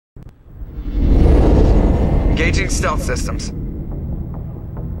Engaging stealth systems.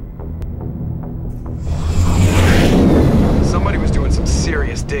 Somebody was doing some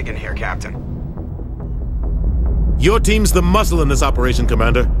serious digging here, Captain. Your team's the muscle in this operation,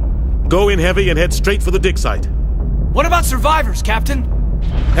 Commander. Go in heavy and head straight for the dig site. What about survivors, Captain?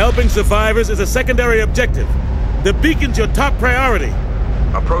 Helping survivors is a secondary objective. The beacon's your top priority.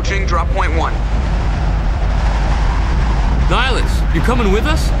 Approaching drop point 1. Nihilus, you coming with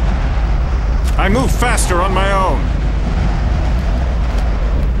us? I move faster on my own.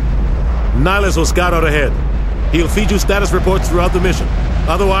 Nihilus will scout out ahead. He'll feed you status reports throughout the mission.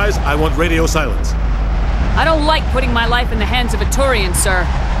 Otherwise, I want radio silence. I don't like putting my life in the hands of a Turian, sir.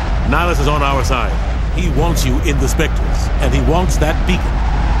 Nihilus is on our side. He wants you in the Spectres, and he wants that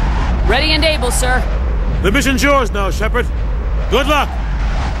beacon. Ready and able, sir. The mission's yours now, Shepard. Good luck!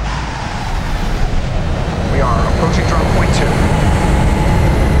 We are approaching drop point 2.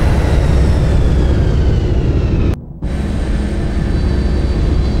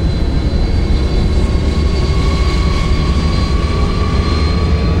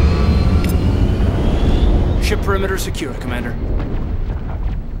 Ship perimeter secure, Commander.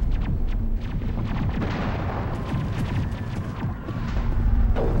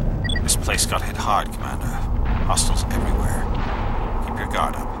 This place got hit hard, Commander. Hostiles everywhere. Keep your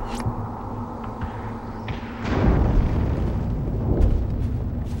guard up.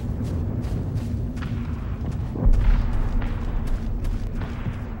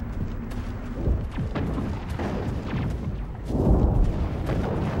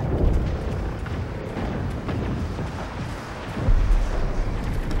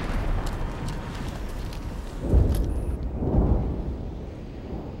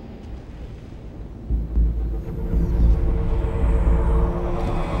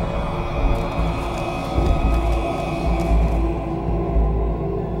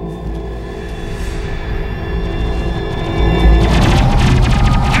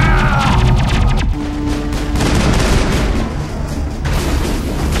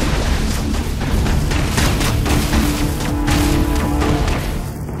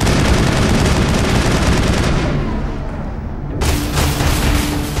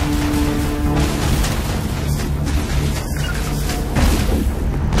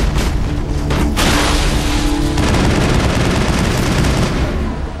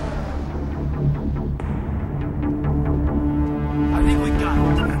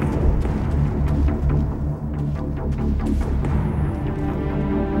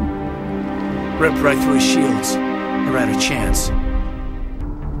 Ripped right through his shields. Never had a chance.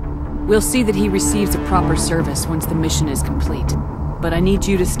 We'll see that he receives a proper service once the mission is complete. But I need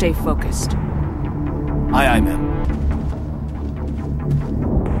you to stay focused. Aye, aye, ma'am.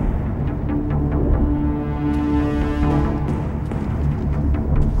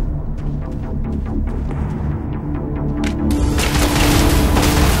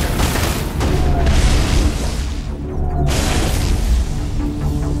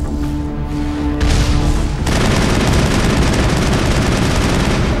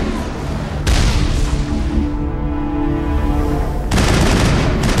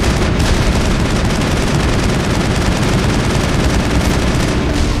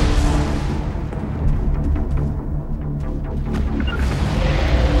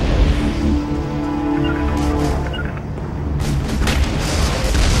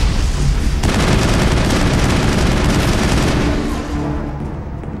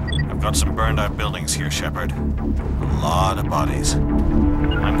 Some burned out buildings here, Shepard. A lot of bodies.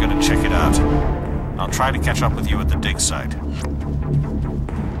 I'm gonna check it out. I'll try to catch up with you at the dig site.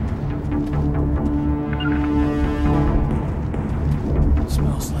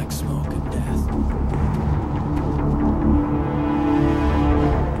 Smells like smoke and death.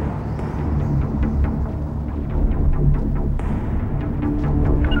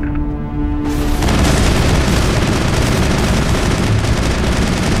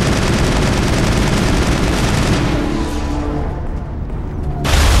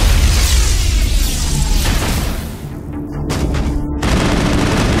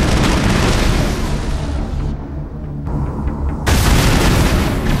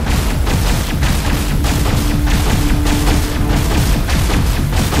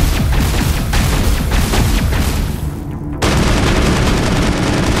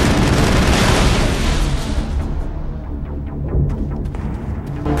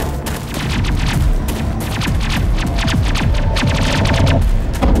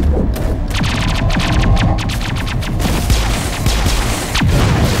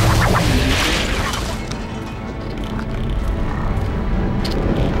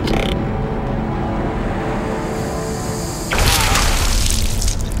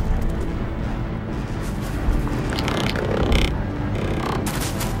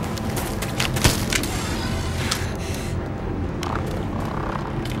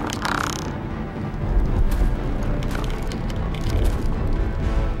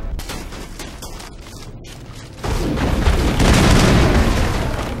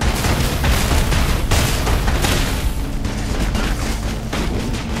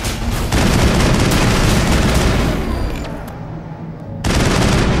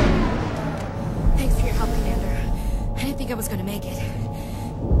 think I was gonna make it.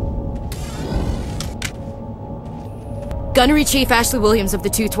 Gunnery Chief Ashley Williams of the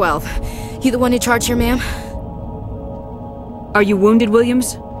 212. You the one in charge here, ma'am? Are you wounded,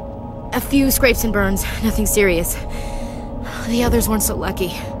 Williams? A few scrapes and burns, nothing serious. The others weren't so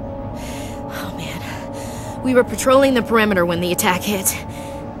lucky. Oh man. We were patrolling the perimeter when the attack hit.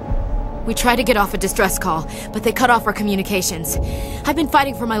 We tried to get off a distress call, but they cut off our communications. I've been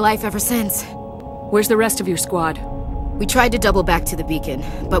fighting for my life ever since. Where's the rest of your squad? We tried to double back to the beacon,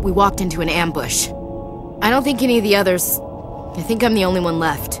 but we walked into an ambush. I don't think any of the others... I think I'm the only one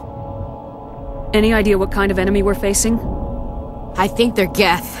left. Any idea what kind of enemy we're facing? I think they're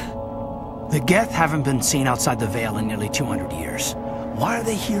Geth. The Geth haven't been seen outside the Veil in nearly 200 years. Why are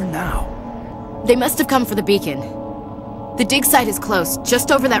they here now? They must have come for the beacon. The dig site is close,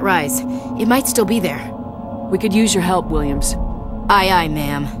 just over that rise. It might still be there. We could use your help, Williams. Aye, aye,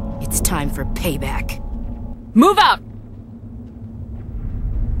 ma'am. It's time for payback. Move out!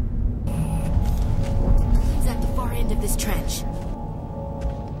 It's at the far end of this trench.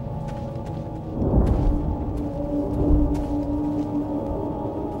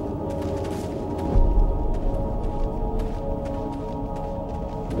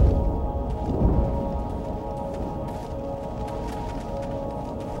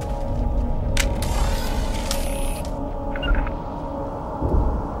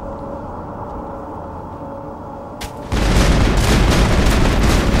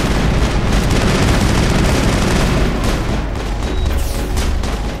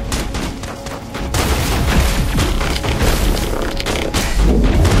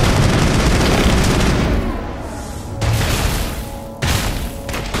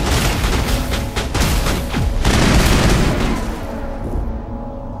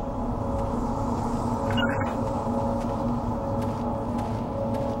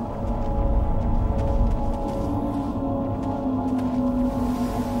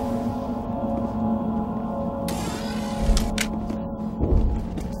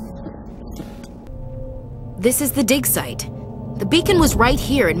 This is the dig site. The beacon was right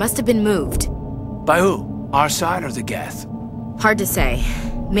here. It must have been moved. By who? Our side or the Geth? Hard to say.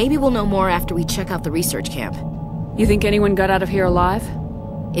 Maybe we'll know more after we check out the research camp. You think anyone got out of here alive?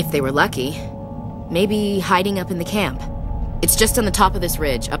 If they were lucky. Maybe hiding up in the camp. It's just on the top of this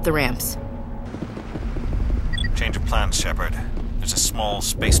ridge, up the ramps. Change of plans, Shepard. There's a small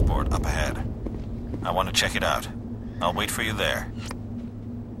spaceport up ahead. I want to check it out. I'll wait for you there.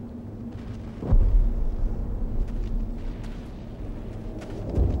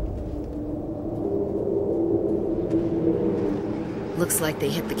 Looks like they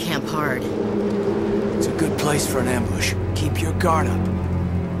hit the camp hard. It's a good place for an ambush. Keep your guard up.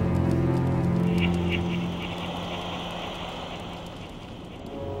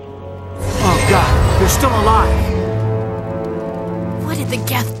 Oh god, they're still alive! What did the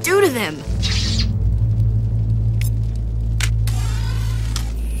Geth do to them?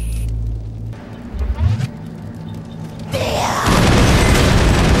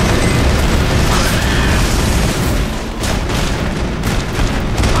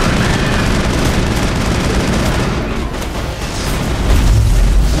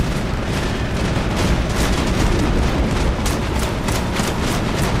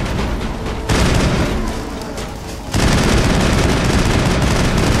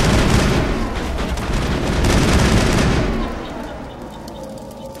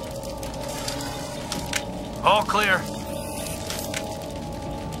 All clear.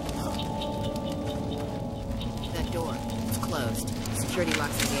 That door. It's closed. Security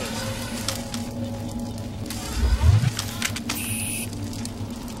lock's engaged.